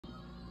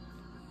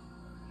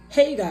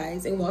Hey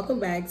guys, and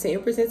welcome back to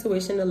Empress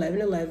Intuition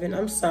 1111.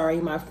 I'm sorry,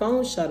 my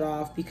phone shut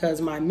off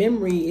because my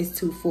memory is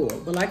too full.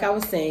 But like I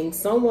was saying,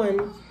 somebody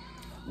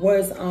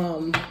wants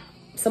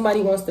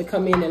to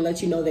come in and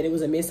let you know that it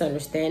was a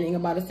misunderstanding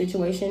about a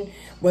situation,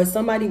 but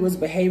somebody was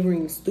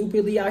behaving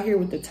stupidly out here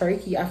with the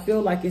turkey. I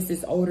feel like it's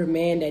this older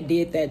man that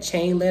did that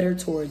chain letter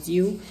towards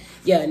you.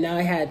 Yeah, now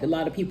it had a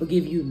lot of people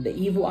give you the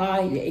evil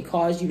eye. It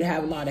caused you to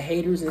have a lot of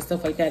haters and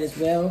stuff like that as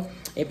well.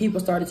 And people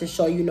started to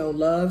show you no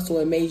love, so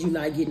it made you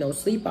not get no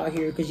sleep out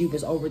here because you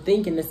was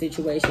overthinking the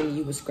situation and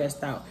you was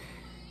stressed out.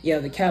 Yeah,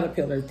 the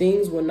caterpillar.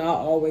 Things will not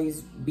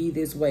always be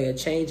this way. A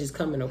change is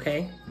coming,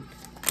 okay?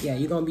 Yeah,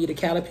 you're going to be the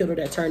caterpillar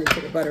that turned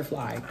into the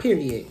butterfly,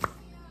 period.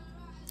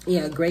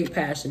 Yeah, great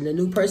passion. The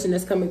new person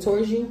that's coming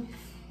towards you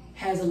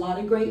has a lot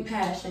of great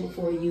passion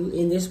for you,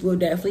 and this will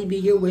definitely be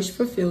your wish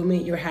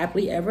fulfillment, your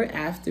happily ever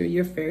after,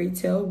 your fairy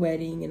tale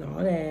wedding and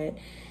all that.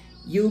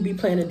 You'll be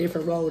playing a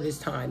different role this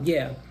time,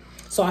 yeah.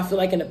 So I feel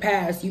like in the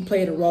past, you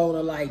played a role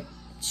of like,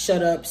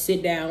 shut up,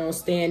 sit down,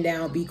 stand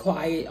down, be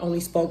quiet, only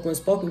spoke when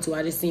spoken to.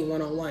 I just seen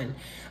one-on-one.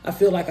 I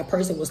feel like a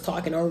person was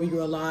talking over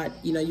you a lot.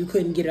 You know, you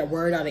couldn't get a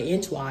word out of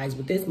inchwise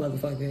with this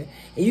motherfucker.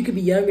 And you could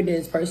be younger than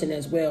this person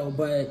as well,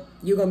 but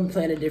you're going to be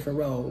playing a different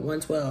role,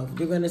 112.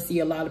 You're going to see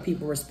a lot of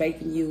people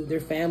respecting you. Their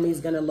family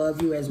is going to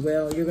love you as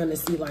well. You're going to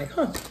see like,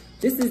 huh,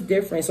 this is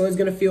different. So it's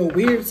going to feel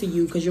weird to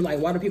you because you're like,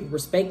 why do people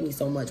respect me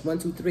so much? 1,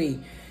 2, 3.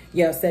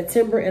 Yeah,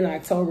 September and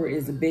October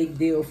is a big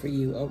deal for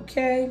you,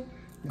 okay?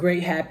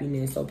 Great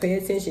happiness. So pay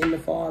attention in the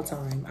fall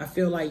time. I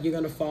feel like you're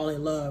going to fall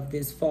in love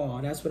this fall.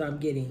 That's what I'm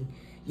getting.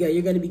 Yeah,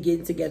 you're going to be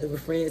getting together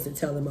with friends and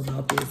tell them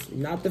about this.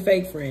 Not the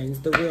fake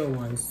friends, the real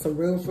ones. Some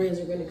real friends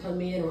are going to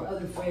come in, or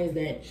other friends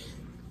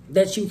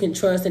that you can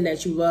trust and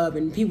that you love.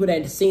 And people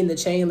that have seen the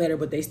chain letter,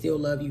 but they still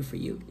love you for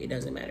you. It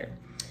doesn't matter.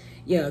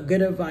 Yeah,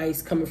 good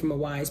advice coming from a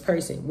wise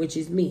person, which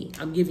is me.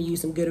 I'm giving you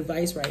some good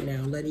advice right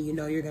now, letting you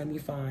know you're going to be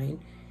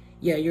fine.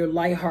 Yeah, you're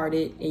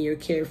lighthearted and you're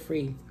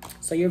carefree.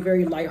 So you're a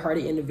very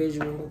lighthearted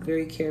individual,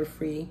 very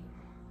carefree.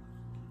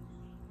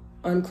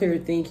 Unclear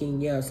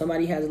thinking. Yeah,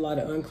 somebody has a lot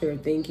of unclear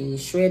thinking.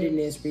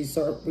 Shreddedness,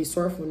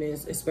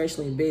 resourcefulness,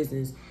 especially in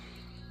business.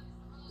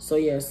 So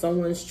yeah,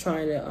 someone's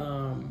trying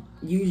to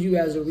use you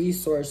as a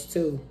resource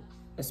too,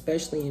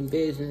 especially in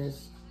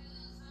business.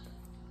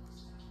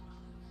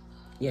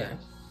 Yeah.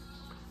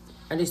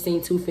 I just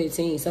seen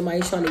 215.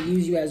 Somebody's trying to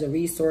use you as a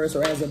resource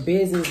or as a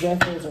business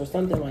reference or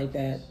something like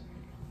that.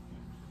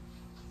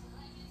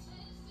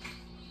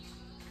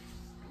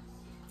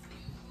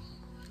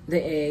 The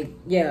egg,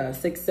 yeah,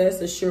 success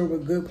assured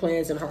with good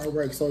plans and hard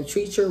work. So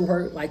treat your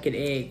work like an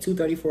egg.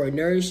 234,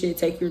 nourish it,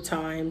 take your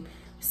time,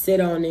 sit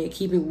on it,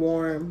 keep it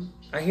warm.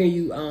 I hear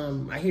you,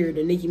 I hear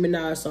the Nicki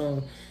Minaj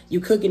song, you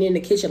cooking in the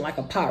kitchen like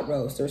a pot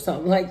roast or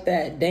something like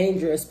that.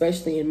 Danger,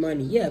 especially in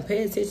money. Yeah,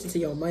 pay attention to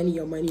your money.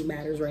 Your money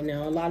matters right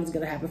now. A lot is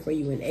going to happen for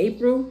you in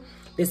April,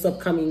 this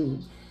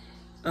upcoming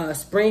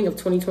spring of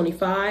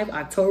 2025,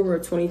 October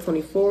of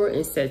 2024,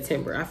 and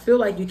September. I feel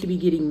like you could be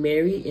getting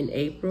married in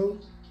April.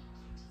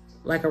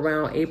 Like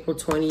around April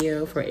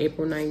 20th or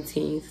April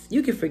 19th.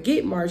 You can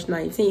forget March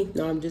 19th.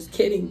 No, I'm just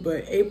kidding.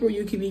 But April,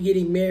 you could be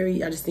getting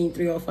married. I just seen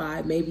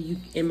 305. Maybe you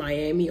in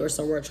Miami or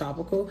somewhere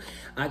tropical.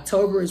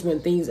 October is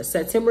when things,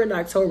 September and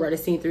October, I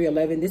just seen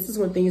 311. This is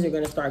when things are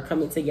going to start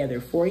coming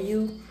together for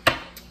you.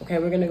 Okay,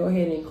 we're going to go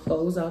ahead and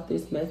close out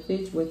this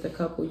message with a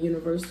couple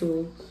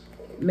universal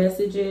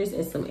messages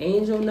and some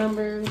angel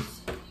numbers.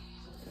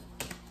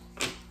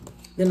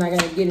 Then I got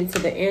to get into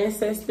the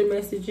ancestor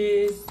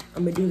messages.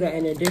 I'm going to do that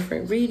in a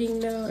different reading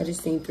now. I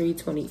just seen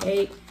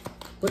 328.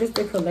 What does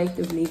the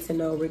collective need to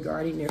know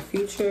regarding their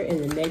future and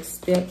the next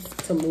steps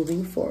to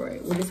moving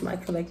forward? What does my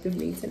collective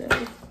need to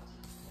know?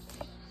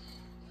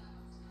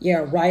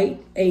 Yeah,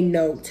 write a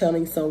note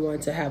telling someone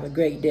to have a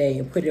great day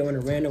and put it on a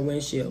random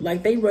windshield.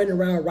 Like they run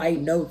around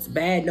writing notes,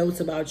 bad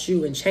notes about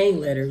you and chain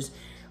letters.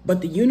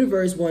 But the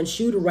universe wants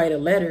you to write a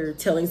letter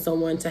telling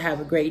someone to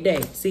have a great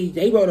day. See,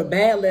 they wrote a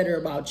bad letter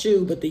about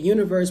you, but the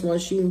universe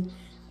wants you...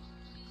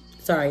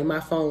 Sorry,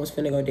 my phone was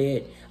finna go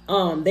dead.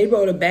 They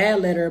wrote a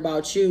bad letter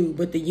about you,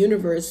 but the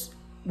universe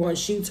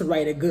wants you to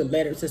write a good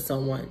letter to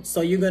someone. So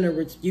you're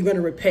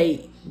gonna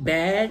repay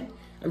bad.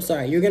 I'm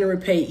sorry, you're gonna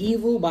repay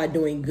evil by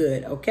doing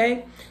good.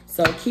 Okay,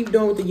 so keep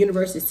doing what the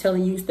universe is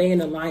telling you. Stay in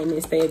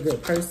alignment. Stay a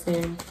good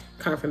person.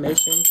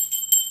 Confirmation.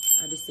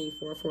 I just seen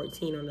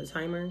 414 on the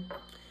timer.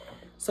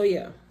 So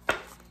yeah,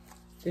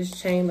 this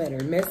chain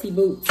letter, messy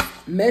boots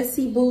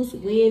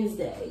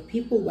Wednesday.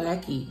 People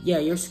wacky. Yeah,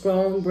 you're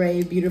strong,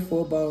 brave,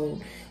 beautiful,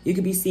 bold. You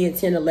could be seeing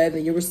 10,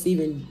 11. You're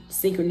receiving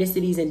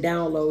synchronicities and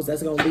downloads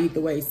that's going to lead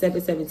the way.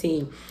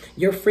 717.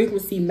 Your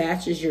frequency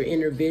matches your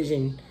inner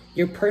vision.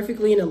 You're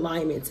perfectly in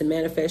alignment to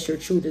manifest your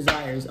true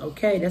desires.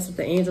 Okay, that's what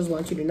the angels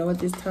want you to know at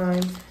this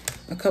time.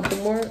 A couple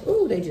more.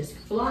 Ooh, they just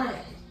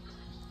fly.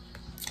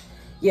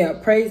 Yeah,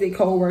 praise a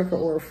co-worker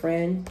or a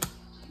friend.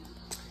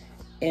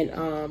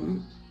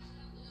 And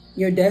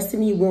your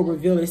destiny will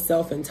reveal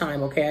itself in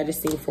time, okay? I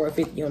just seen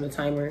 450 on the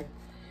timer.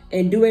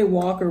 And do a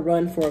walk or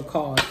run for a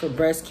cause, for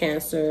breast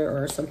cancer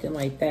or something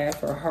like that,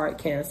 for heart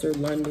cancer,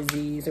 lung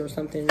disease or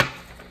something.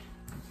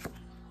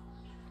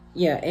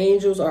 Yeah,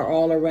 angels are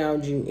all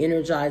around you,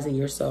 energizing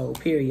your soul,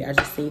 period. I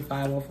just seen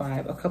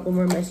 505. A couple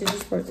more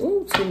messages for,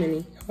 ooh, too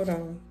many. Hold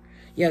on.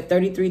 Yeah,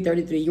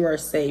 33, you are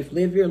safe.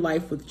 Live your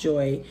life with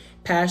joy,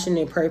 passion,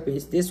 and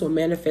purpose. This will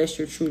manifest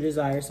your true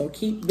desire. So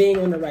keep being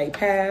on the right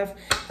path.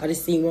 I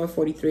just seen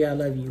 143, I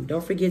love you.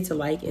 Don't forget to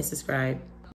like and subscribe.